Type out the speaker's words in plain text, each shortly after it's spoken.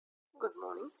Good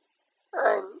morning.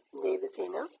 I'm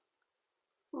WSN.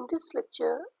 In this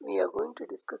lecture, we are going to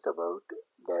discuss about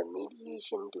the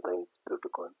Mediation Device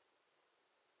Protocol.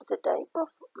 It's a type of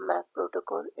MAC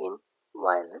protocol in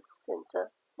wireless sensor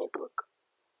network.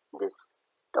 This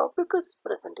topic is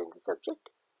present in the subject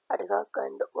ad hoc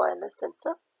and wireless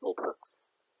sensor networks.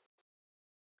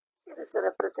 Here is a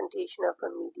representation of a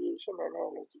mediation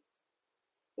analogy.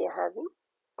 We are having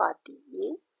party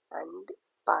A and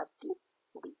party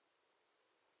B.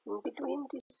 In between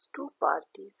these two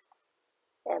parties,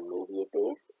 a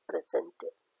mediator is present.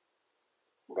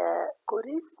 The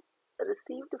queries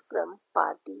received from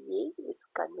party A is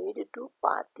conveyed to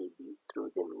party B through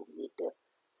the mediator.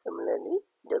 Similarly,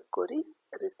 the queries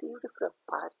received from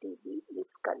party B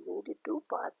is conveyed to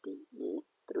party A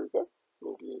through the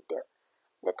mediator.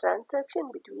 The transaction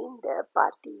between the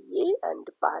party A and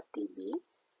party B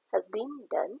has been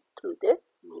done through the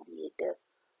mediator.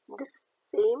 This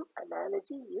same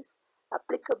analogy is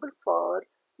applicable for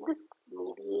this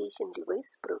mediation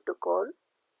device protocol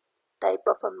type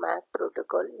of a MAC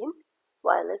protocol in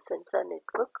wireless sensor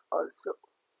network also.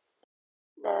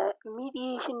 The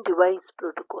mediation device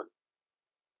protocol.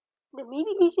 The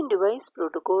mediation device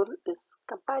protocol is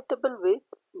compatible with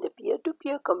the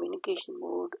peer-to-peer communication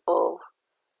mode of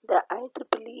the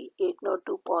IEEE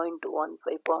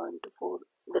 802.15.4,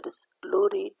 that is low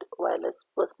rate wireless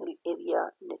personal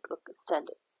area network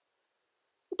standard.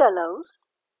 It allows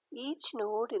each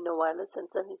node in a wireless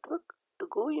sensor network to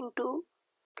go into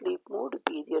sleep mode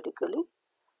periodically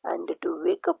and to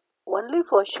wake up only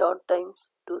for short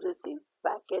times to receive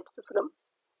packets from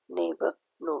neighbor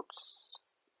nodes.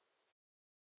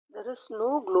 There is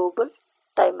no global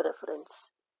time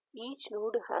reference. Each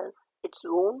node has its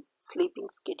own sleeping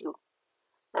schedule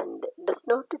and does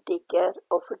not take care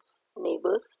of its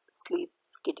neighbors' sleep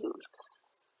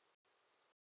schedules.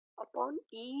 Upon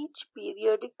each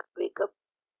periodic wake up,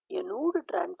 a node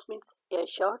transmits a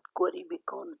short query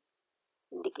beacon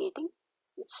indicating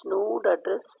its node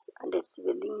address and its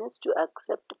willingness to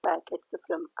accept packets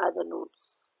from other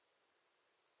nodes.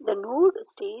 The node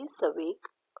stays awake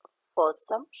for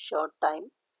some short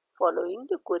time following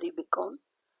the query beacon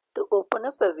to open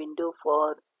up a window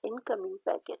for incoming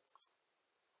packets.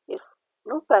 If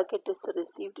no packet is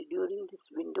received during this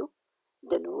window,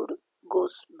 the node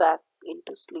goes back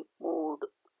into sleep mode.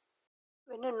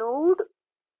 When a node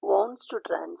wants to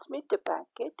transmit a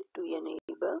packet to a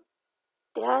neighbor,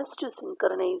 it has to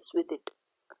synchronize with it.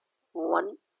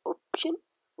 One option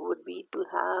would be to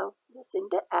have the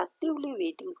sender actively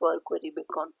waiting for query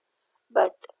beacon,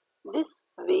 but this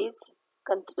wastes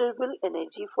considerable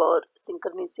energy for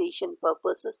synchronization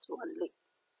purposes only.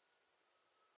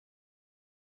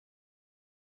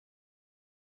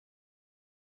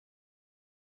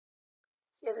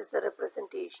 Here is a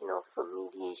representation of a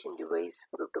mediation device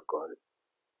protocol.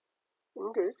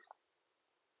 In this,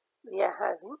 we are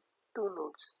having two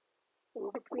nodes. In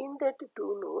between the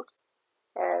two nodes,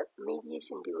 a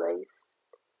mediation device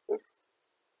is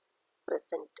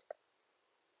present.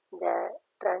 The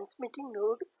transmitting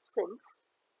node sends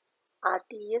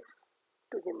RTS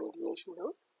to the mediation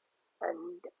node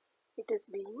and it is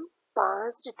being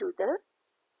passed to the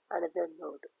another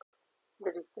node,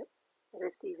 that is the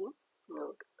receiving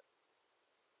node.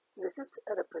 This is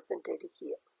represented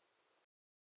here.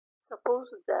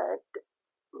 Suppose that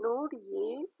node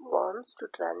A wants to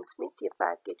transmit a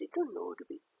packet to node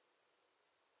B.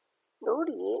 Node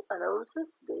A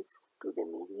announces this to the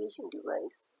mediation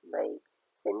device by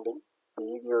sending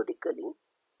periodically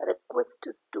request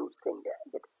to sender,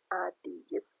 that is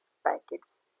RTS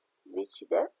packets, which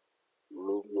the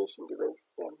mediation device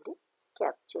MD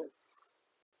captures.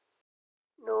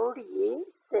 Node A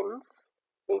sends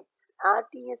its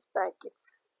RTS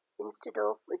packets instead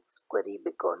of its query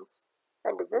beacons,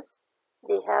 and thus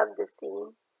they have the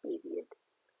same period.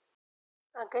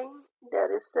 Again,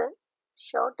 there is a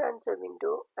short answer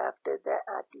window after the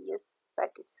RTS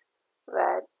packets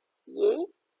where A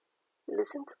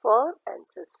listens for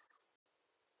answers.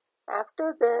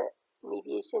 After the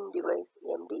mediation device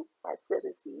MD has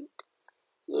received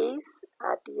A's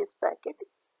RTS packet,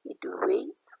 it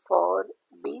waits for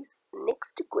B's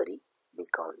next query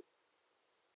beacon.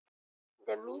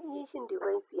 The mediation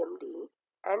device MD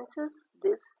answers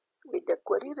this with the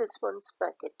query response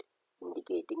packet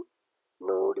indicating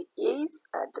node A's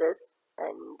address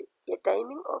and a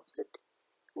timing offset,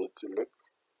 which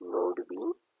lets node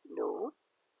B know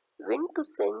when to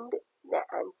send the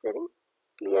answering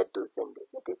clear to send,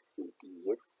 that is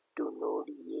CTS, to node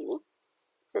A,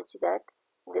 such that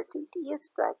the CTS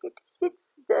packet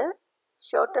hits the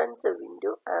short answer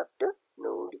window after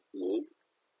node A's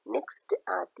next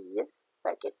RTS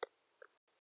packet.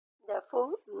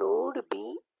 Therefore, node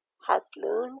B has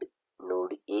learned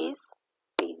node A's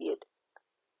period.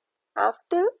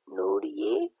 After node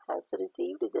A has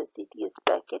received the CTS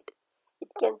packet, it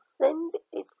can send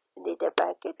its data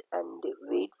packet and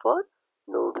wait for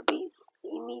node B's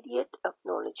immediate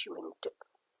acknowledgement.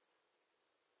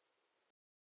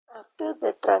 After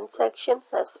the transaction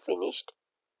has finished,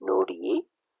 node A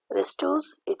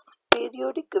restores its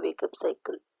periodic wake-up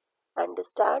cycle and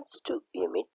starts to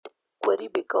emit query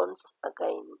beacons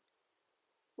again.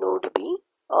 Node B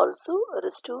also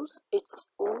restores its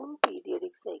own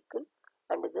periodic cycle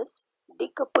and thus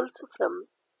decouples from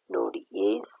node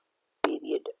A's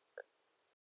period.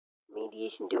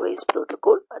 Mediation device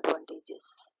protocol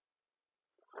advantages.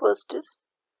 First is,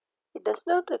 it does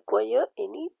not require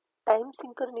any time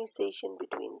synchronization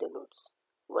between the nodes.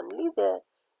 Only the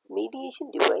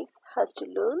mediation device has to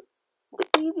learn the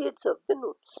periods of the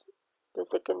nodes. The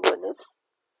second one is,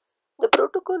 the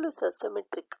protocol is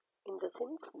asymmetric in the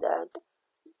sense that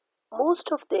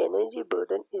most of the energy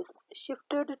burden is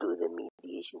shifted to the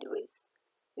mediation device,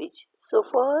 which so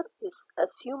far is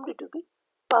assumed to be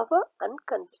power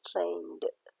unconstrained.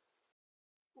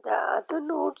 The other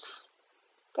nodes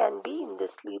can be in the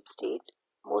sleep state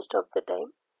most of the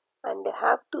time and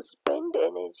have to spend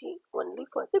energy only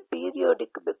for the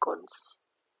periodic beacons.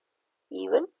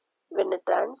 Even when a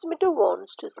transmitter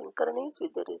wants to synchronize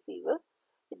with the receiver,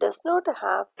 it does not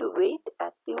have to wait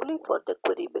actively for the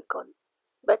query beacon,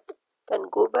 but can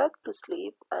go back to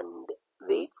sleep and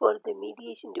wait for the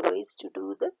mediation device to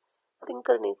do the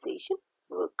synchronization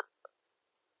work.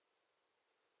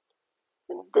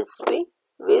 In this way,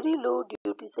 very low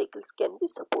duty cycles can be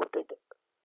supported.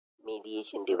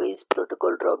 Mediation device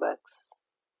protocol drawbacks.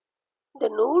 The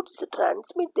nodes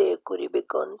transmit their query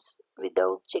beacons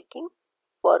without checking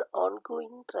for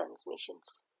ongoing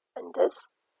transmissions, and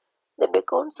thus the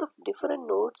beacons of different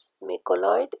nodes may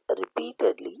collide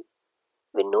repeatedly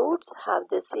when nodes have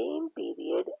the same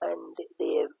period and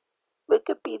their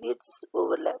wake-up periods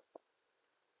overlap.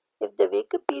 If the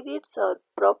wake-up periods are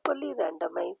properly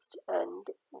randomized and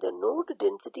the node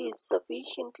density is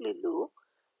sufficiently low,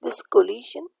 this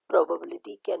collision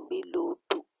probability can be low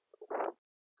too.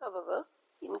 However,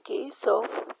 in case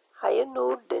of higher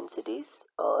node densities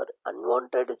or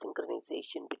unwanted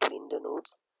synchronization between the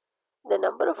nodes, the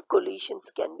number of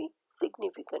collisions can be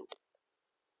significant.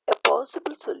 A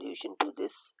possible solution to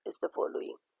this is the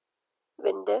following.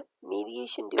 When the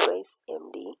mediation device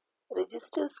MD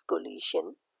registers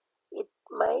collision, it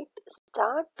might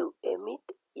start to emit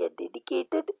a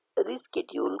dedicated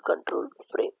reschedule control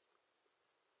frame.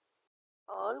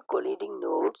 All colliding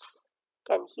nodes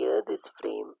can hear this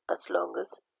frame as long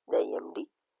as the MD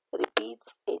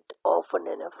repeats it often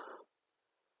enough.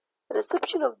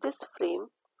 Reception of this frame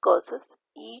causes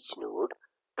each node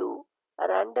to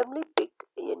randomly pick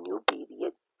a new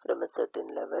period from a certain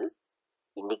level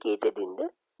indicated in the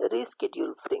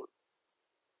reschedule frame.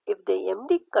 If the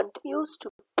MD continues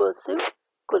to perceive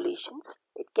collisions,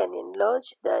 it can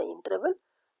enlarge the interval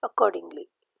accordingly.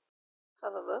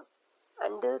 However,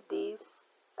 under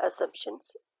these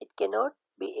assumptions, it cannot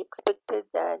be expected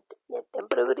that a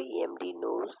temporary MD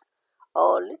knows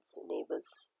all its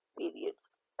neighbors'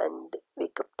 periods and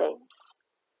wake-up times.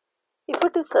 If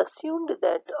it is assumed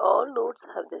that all nodes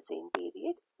have the same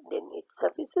period, then it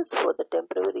suffices for the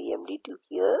temporary MD to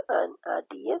hear an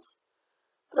RTS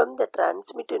from the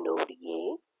transmitter node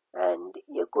A and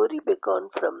a query beacon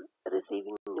from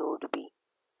receiving node B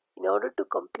in order to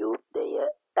compute their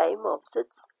time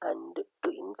offsets and to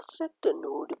instruct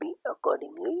node B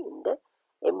accordingly in the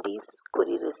MD's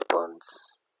query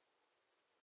response.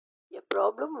 A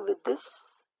problem with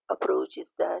this approach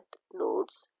is that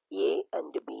nodes A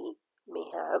and B may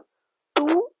have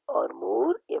two or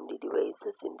more MD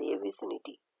devices in their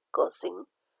vicinity, causing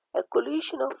a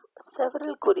collision of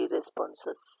several query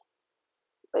responses.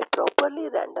 By properly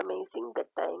randomizing the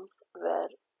times where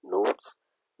nodes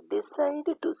decide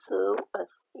to serve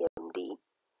as MD,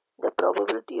 the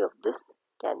probability of this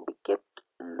can be kept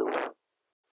low.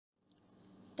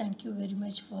 Thank you very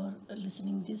much for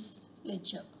listening this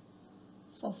lecture.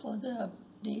 For further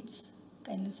updates,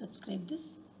 kindly subscribe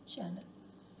this channel.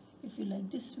 If you like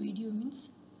this video,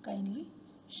 kindly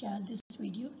share this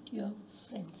video to your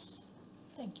friends.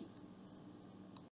 Thank you.